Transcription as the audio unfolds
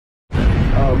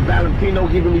Valentino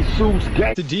giving me suits.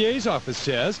 The DA's office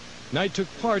says Knight took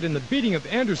part in the beating of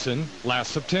Anderson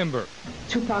last September.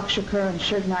 Tupac Shakur and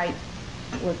Suge Knight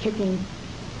were kicking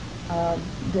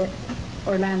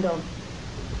Orlando,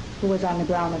 who was on the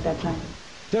ground at that time.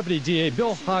 Deputy DA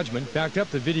Bill Hodgman backed up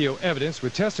the video evidence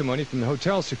with testimony from the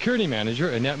hotel's security manager,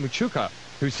 Annette Machuca,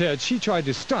 who said she tried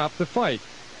to stop the fight.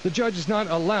 The judge is not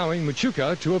allowing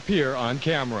Machuca to appear on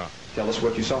camera. Tell us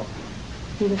what you saw.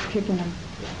 He was kicking him.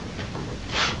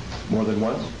 More than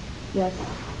once? Yes.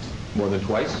 More than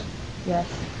twice? Yes.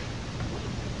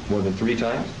 More than 3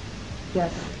 times?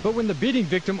 Yes. But when the beating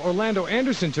victim, Orlando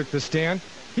Anderson, took the stand,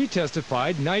 he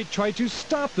testified Knight tried to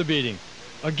stop the beating.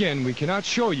 Again, we cannot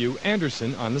show you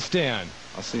Anderson on the stand.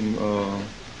 I seen him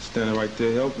standing right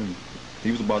there helping.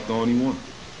 He was about the only one.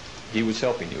 He was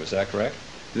helping you, is that correct?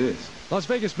 Yes. Las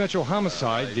Vegas Metro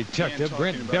Homicide Detective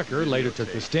Brent Becker later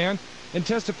took the stand and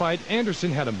testified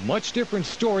Anderson had a much different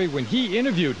story when he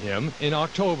interviewed him in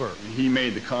October. He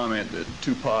made the comment that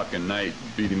Tupac and Knight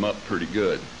beat him up pretty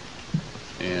good.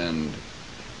 And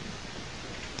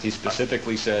he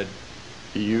specifically said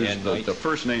he used the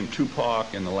first name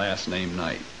Tupac and the last name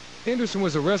Knight. Anderson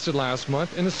was arrested last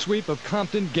month in a sweep of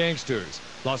Compton gangsters.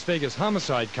 Las Vegas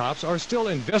homicide cops are still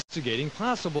investigating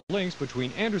possible links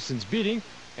between Anderson's beating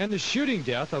and the shooting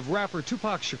death of rapper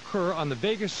Tupac Shakur on the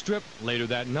Vegas Strip later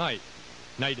that night.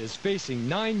 Knight is facing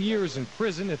 9 years in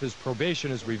prison if his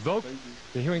probation is revoked.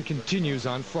 The hearing continues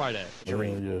on Friday.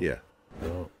 Yeah.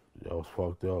 That was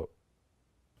fucked up.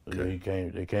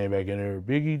 Okay. They came back in there,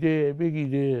 Biggie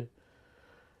dead.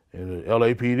 And the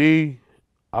LAPD,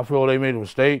 I feel they made a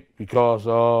mistake because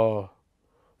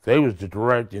they was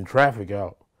directing traffic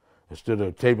out instead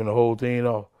of taping the whole thing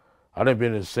off. I done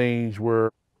been in scenes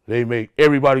where they make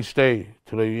everybody stay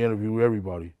till they interview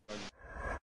everybody.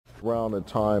 Around the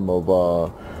time of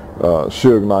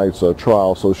Suge Knight's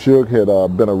trial, so Suge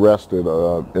had been arrested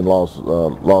in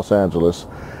Los Angeles,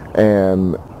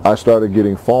 and I started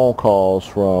getting phone calls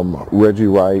from Reggie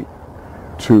Wright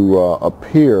to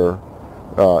appear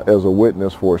as a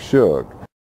witness for Suge.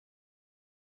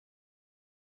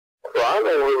 So I don't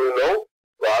really know.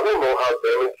 I don't know how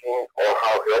damaging or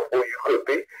how helpful you could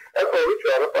be. That's all we're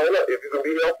trying to find out, if you can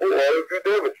be helpful or if you're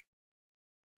damaging.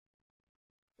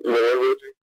 You know what,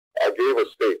 Reggie? I gave a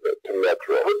statement to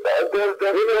Metro.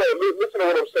 Listen to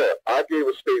what I'm saying. I gave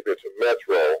a statement to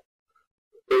Metro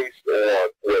based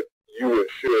on what you and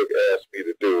Suge asked me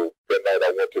to do that night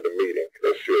I went to the meeting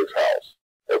at Suge's house,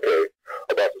 okay,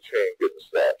 about the chain getting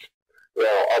snatched.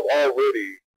 Now, I've already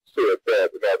said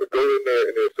that, but now to go in there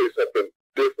and then say something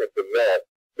different than that,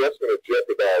 that's going to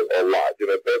jeopardize a lot. You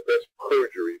know, that's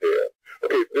perjury there.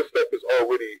 Okay, this stuff is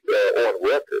already on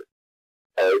record.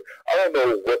 I don't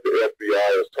know what the FBI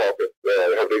is talking,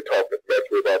 have they talked to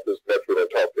Metro about this? Metro don't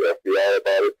talk to the FBI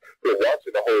about it. They're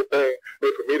watching the whole thing.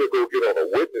 But for me to go get on a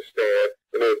witness stand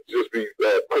and then just be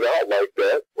put out like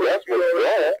that, well, that's what's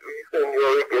wrong. You saying you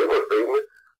already gave a statement?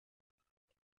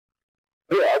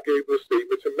 Yeah, I gave a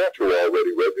statement to Metro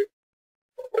already, Reggie.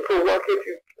 So why can't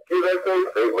you give that same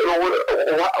statement?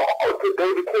 To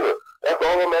David Kenner. That's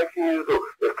all I'm asking you to do,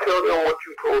 is tell them what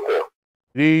you told them.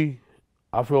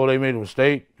 I feel they made a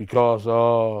mistake because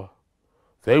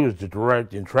they was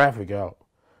directing traffic out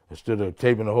instead of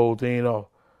taping the whole thing off.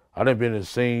 I done been in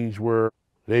scenes where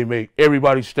they make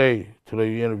everybody stay till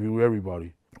they interview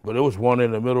everybody. But there was one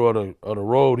in the middle of the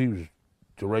road. He was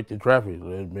directing traffic,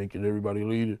 making everybody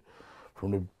leave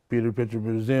from the Peter Picture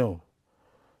Museum.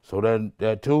 So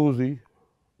that Tuesday,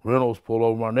 Reynolds pulled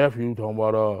over my nephew talking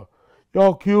about,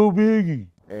 y'all killed Biggie.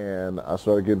 And I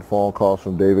started getting phone calls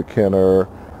from David Kenner.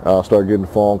 I started getting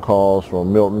phone calls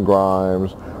from Milton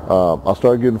Grimes. I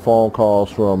started getting phone calls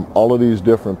from all of these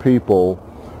different people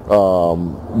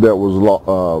that was,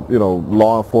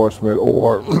 law enforcement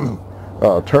or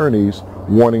attorneys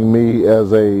wanting me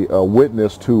as a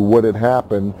witness to what had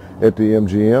happened at the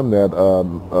MGM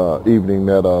that evening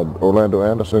that Orlando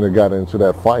Anderson had got into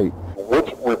that fight. Which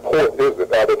report is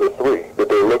it out of the 3 that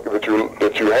they're looking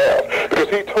that you have? Because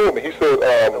he told me, he said,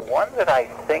 the one that I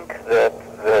think that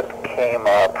came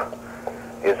up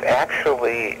is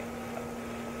actually,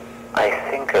 I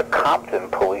think, a Compton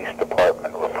Police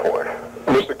Department report.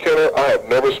 Mr. Kenner, I have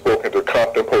never spoken to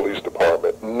Compton Police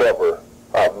Department. Never.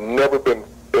 I've never been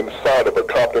inside of a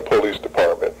Compton Police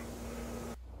Department.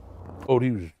 Oh,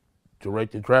 he was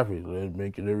directing traffic,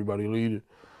 making everybody leave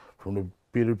from the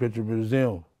Peter Picture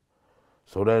Museum.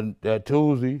 So that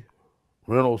Tuesday,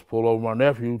 Reynolds pulled over my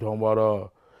nephew talking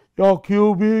about, y'all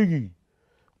killed Biggie.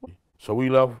 So we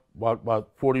left about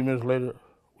 40 minutes later.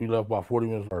 We left about 40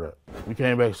 minutes later. We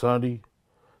came back Sunday.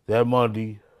 That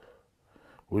Monday,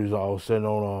 we was all sitting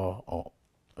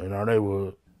in our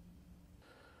neighborhood.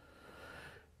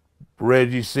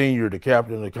 Reggie Sr., the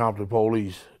captain of the Compton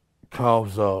Police,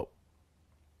 comes up,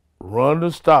 run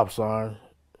the stop sign.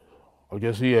 I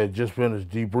guess he had just finished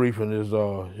debriefing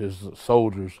his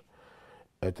soldiers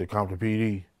at the Compton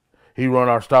PD. He run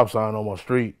our stop sign on my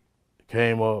street,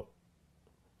 came up,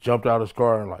 jumped out of his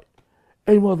car and like,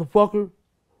 "Hey, motherfucker,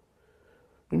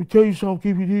 let me tell you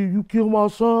something, Keefe, you killed my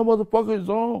son, motherfucker, it's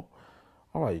on."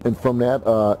 I'm like, and from that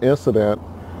incident,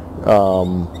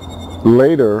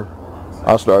 later,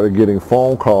 I started getting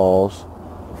phone calls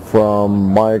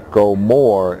from Michael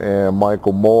Moore,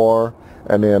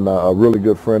 and then a really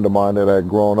good friend of mine that I'd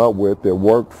grown up with that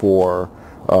worked for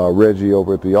Reggie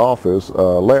over at the office,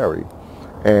 Larry.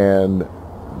 And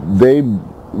they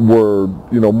were,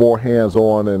 more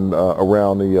hands-on and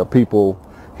around the people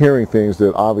hearing things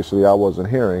that obviously I wasn't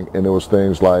hearing. And it was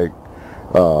things like,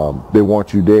 they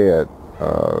want you dead,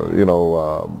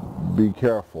 be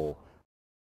careful.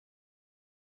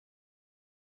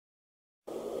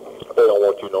 They don't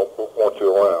want you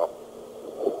around.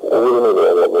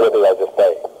 What did I just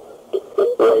say?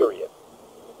 Period.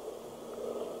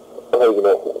 How you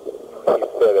know? He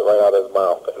said it right out of his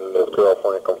mouth, and his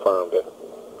girlfriend confirmed it.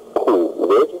 Who,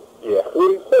 Reggie? Yeah. What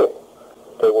did he say?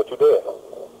 They want you dead.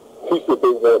 She said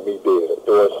they want me dead.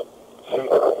 She said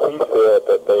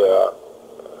that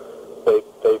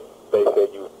they said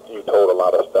you told a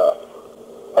lot of stuff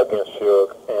against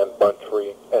Suge and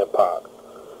Buntry and Pac.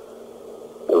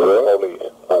 The police.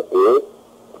 I did.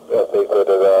 Yes, they said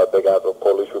that they got a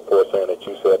police report saying that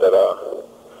you said that I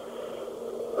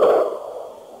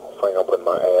think I'm putting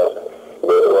my ass in.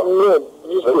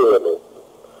 You said me.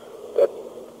 That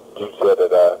you said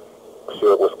that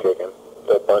Suge was kicking,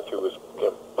 that Buntry was,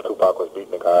 Tupac was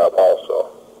beating the guy up also.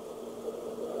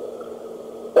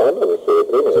 I never said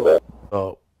any of that.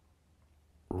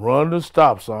 Run the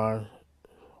stop sign.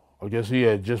 I guess he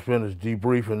had just finished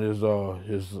debriefing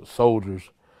his soldiers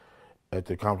at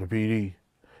the Compton PD.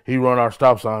 He run our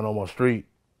stop sign on my street,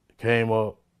 came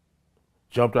up,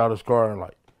 jumped out of his car and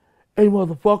like, "Hey,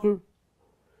 motherfucker,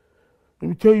 let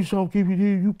me tell you something, Keefe,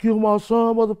 you killed my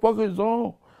son, motherfucker, it's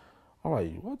on." I'm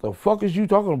like, "What the fuck is you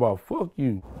talking about? Fuck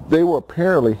you." They were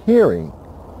apparently hearing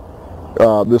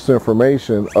this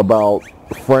information about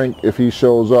Frank if he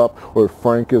shows up, or if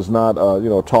Frank is not,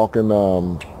 talking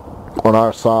on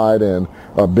our side and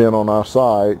Ben on our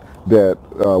side, that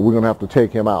we're going to have to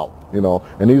take him out.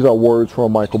 And these are words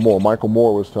from Michael Moore. Michael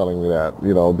Moore was telling me that,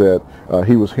 that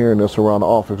he was hearing this around the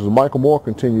office. Because Michael Moore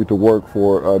continued to work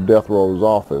for Death Row's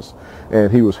office,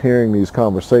 and he was hearing these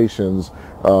conversations,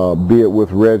 be it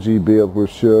with Reggie, be it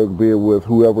with Suge, be it with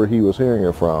whoever he was hearing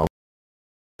it from.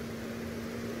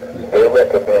 They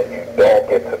recommend you don't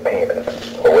get subpoenaed,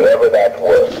 or whatever that's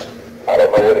worth. I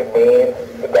don't know what it means,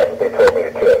 but that's what they told me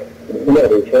to tell you. Yeah,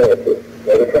 they tried to.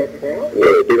 Yeah,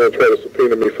 they're going to try to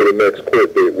subpoena me for the next court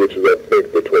date, which is, I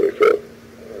think, the 25th.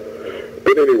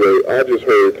 But anyway, I just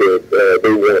heard that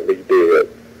they want me dead.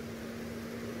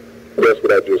 That's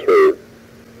what I just heard.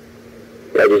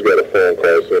 I just got a phone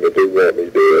call saying that they want me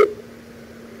dead.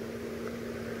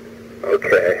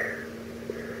 Okay.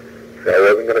 So I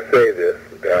wasn't going to say this,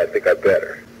 but I think I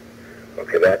better.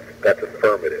 Okay, that's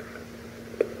affirmative.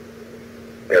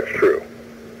 That's true.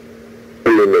 What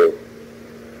do you mean?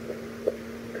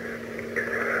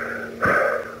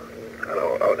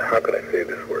 How can I say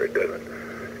this where it doesn't?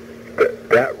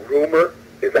 That rumor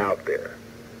is out there.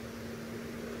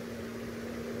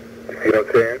 You see what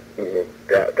I'm saying? Mm-hmm.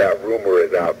 That rumor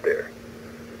is out there.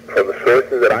 From the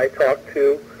sources that I talk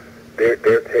to, they're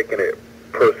taking it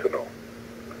personal.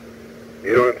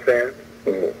 You know what I'm saying?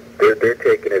 Mm-hmm. They're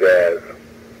taking it as,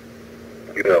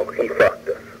 he fucked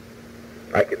us.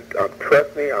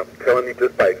 Trust me, I'm telling you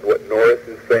just by what Norris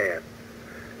is saying,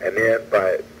 and then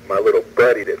by my little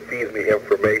buddy that feeds me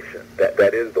information.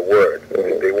 That is the word.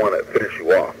 Mm-hmm. They want to finish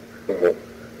you off. Mm-hmm.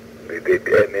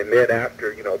 And then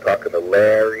after, talking to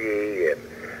Larry and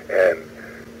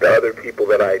the other people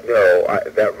that I know,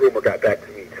 that rumor got back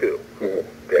to me too.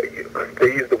 Mm-hmm.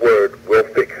 They used the word, "we'll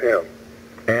fix him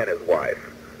and his wife."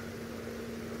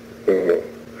 Mm-hmm.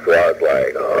 So I was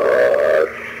like, oh,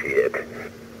 shit.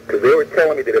 Because they were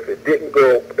telling me that if it didn't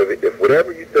go, if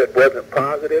whatever you said wasn't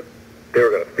positive, they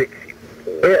were going to fix you.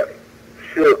 If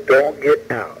Suge don't get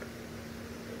out,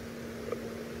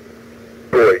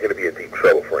 boy, you're going to be in deep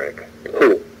trouble, Frank.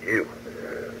 Who? You.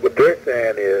 What they're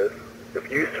saying is, if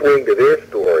you swing to their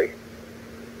story,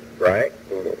 right,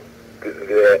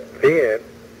 that then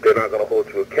they're not going to hold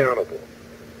you accountable.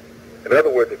 In other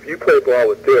words, if you play ball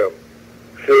with them,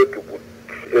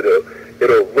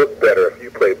 it'll look better if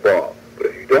you play ball. But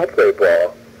if you don't play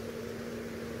ball,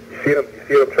 you see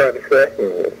what I'm trying to say?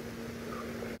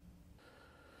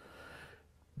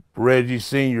 Reggie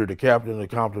Sr., the captain of the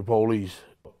Compton police,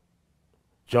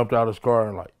 jumped out of his car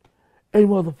and like, "Hey,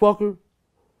 motherfucker,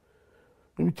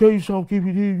 let me tell you something,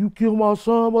 Keefe, you killed my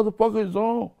son, motherfucker, it's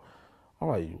on." I'm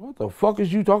like, "What the fuck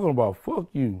is you talking about? Fuck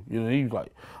you." You know, he was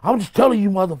like, "I'm just telling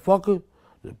you, motherfucker,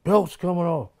 the belt's coming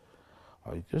off."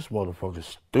 Like, this motherfucker's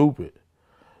stupid.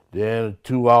 Then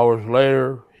 2 hours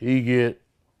later, he get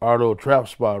our little trap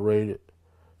spot raided.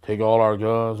 Take all our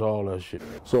guns, all that shit.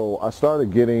 So I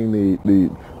started getting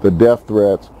the death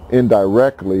threats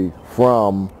indirectly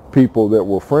from people that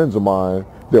were friends of mine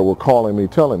that were calling me,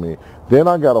 telling me. Then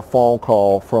I got a phone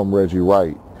call from Reggie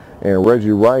Wright, and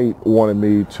Reggie Wright wanted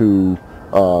me to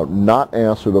not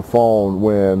answer the phone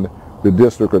when the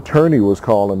district attorney was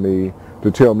calling me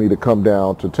to tell me to come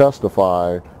down to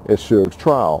testify at Suge's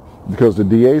trial, because the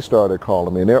DA started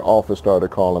calling me and their office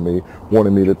started calling me,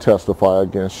 wanting me to testify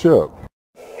against Suge.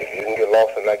 If you can get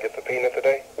lost and not get subpoenaed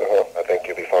today, I think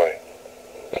you'll be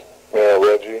fine. Yeah,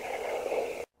 Reggie.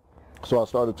 So I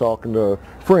started talking to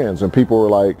friends, and people were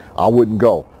like, "I wouldn't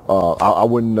go. I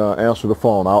wouldn't answer the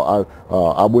phone.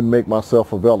 I wouldn't make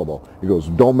myself available." He goes,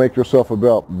 "Don't make yourself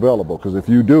available, because if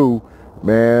you do,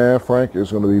 man, Frank,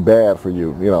 it's going to be bad for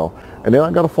you, you know." And then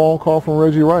I got a phone call from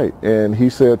Reggie Wright, and he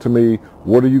said to me,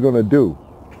 "What are you going to do?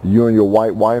 You and your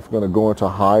white wife going to go into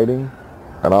hiding?"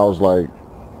 And I was like,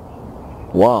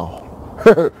 "Wow,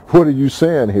 what are you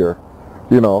saying here?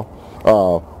 You know,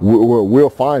 we'll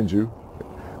find you."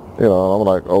 You know, and I'm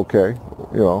like, "Okay,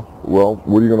 you know, well,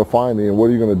 what are you going to find me, and what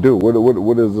are you going to do?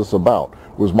 What is this about?"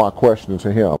 Was my question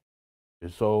to him.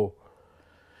 So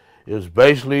it was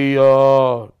basically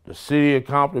the city of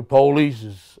Compton police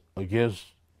is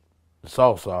against the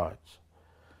South Sides.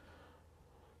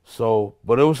 So,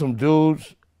 but there was some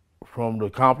dudes from the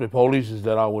Compton police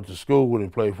that I went to school with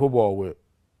and played football with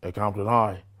at Compton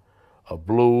High.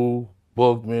 Blue,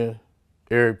 Bookman,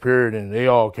 Eric Perry, and they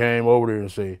all came over there and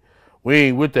say, "We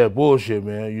ain't with that bullshit,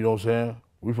 man, you know what I'm saying?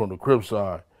 We from the Crip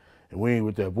side, and we ain't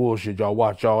with that bullshit. Y'all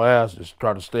watch y'all asses,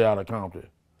 try to stay out of Compton."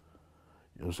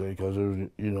 You know what I'm saying? Because, you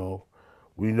know,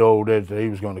 we know that he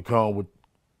was going to come with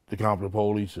the Compton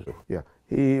police. Yeah,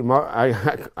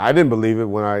 I didn't believe it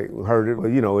when I heard it,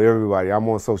 but you know, everybody, I'm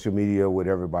on social media with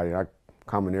everybody, I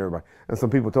comment everybody, and some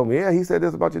people told me, "Yeah, he said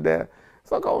this about your dad."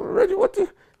 So I go, "Reggie, what you?"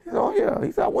 He said, "Oh yeah."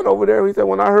 He said, "I went over there." He said,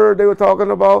 "When I heard they were talking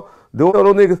about doing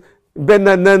those niggas, been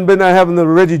not having the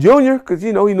Reggie Jr., because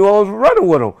you know he knew I was running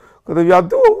with him. Because if y'all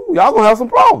do, y'all gonna have some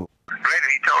problems." Later,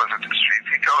 he told us at the streets.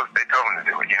 They told him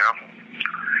to do it, you know.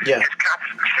 Yeah. His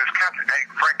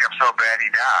Frank got so bad he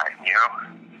died, you know.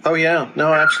 Oh yeah,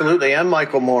 no, absolutely, and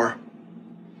Michael Moore.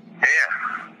 Yeah.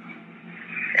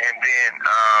 And then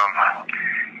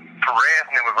Perez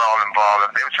and them was all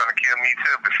involved. They were trying to kill me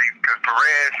too, but see, because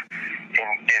Perez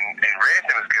and Reg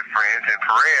was good friends, and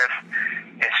Perez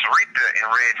and Sarita and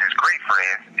Reg is great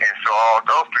friends, and so all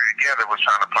those three together was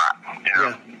trying to plot, you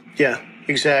know. Yeah,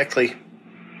 exactly.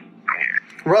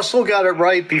 Yeah. Russell got it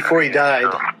right before he died.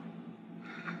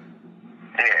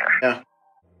 Yeah.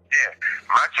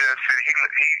 My judge said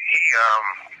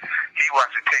he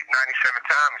watched the tape 97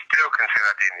 times and still couldn't say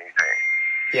I did anything.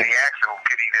 Yeah. He asked him,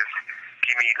 could he just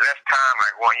give me less time,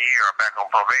 like 1 year, or back on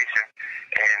probation?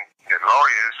 And the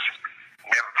lawyers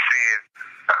never said,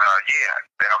 yeah.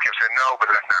 They all kept saying no, but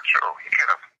that's not true. He could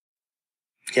have.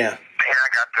 Yeah. And I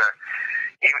got the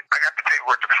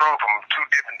paperwork to prove from 2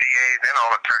 different DAs and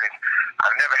all attorneys. I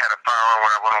never had a firearm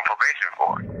when I went on probation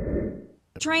for it.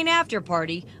 Train after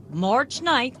party, March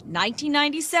 9th,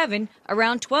 1997,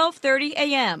 around 12:30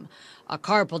 a.m. A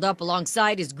car pulled up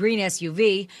alongside his green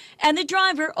SUV, and the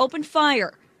driver opened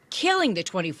fire, killing the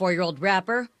 24-year-old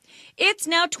rapper. It's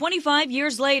now 25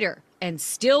 years later, and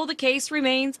still the case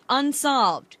remains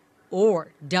unsolved.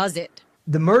 Or does it?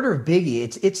 The murder of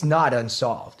Biggie, it's not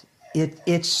unsolved.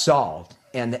 It's solved.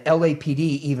 And the LAPD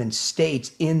even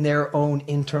states in their own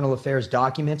internal affairs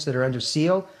documents that are under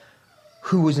seal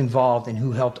who was involved and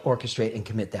who helped orchestrate and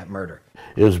commit that murder.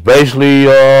 It was basically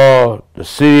the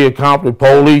city of Compton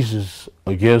police is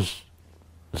against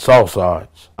the South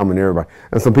Sides. I mean, everybody.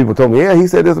 And some people told me, "Yeah, he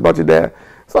said this about your dad."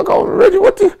 So I go, "Reggie,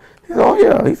 what you?" He said, "Oh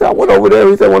yeah." He said, "I went over there."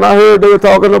 He said, "When I heard they were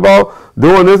talking about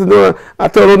doing this and doing that, I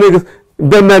told those niggas,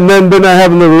 been not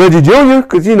having the Reggie Jr.,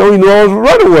 because you know he knew I was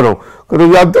running with him. Because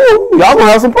if y'all do, y'all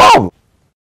gonna have some problems."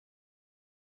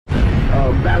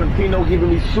 Valentino giving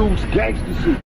me suits, gangster suits.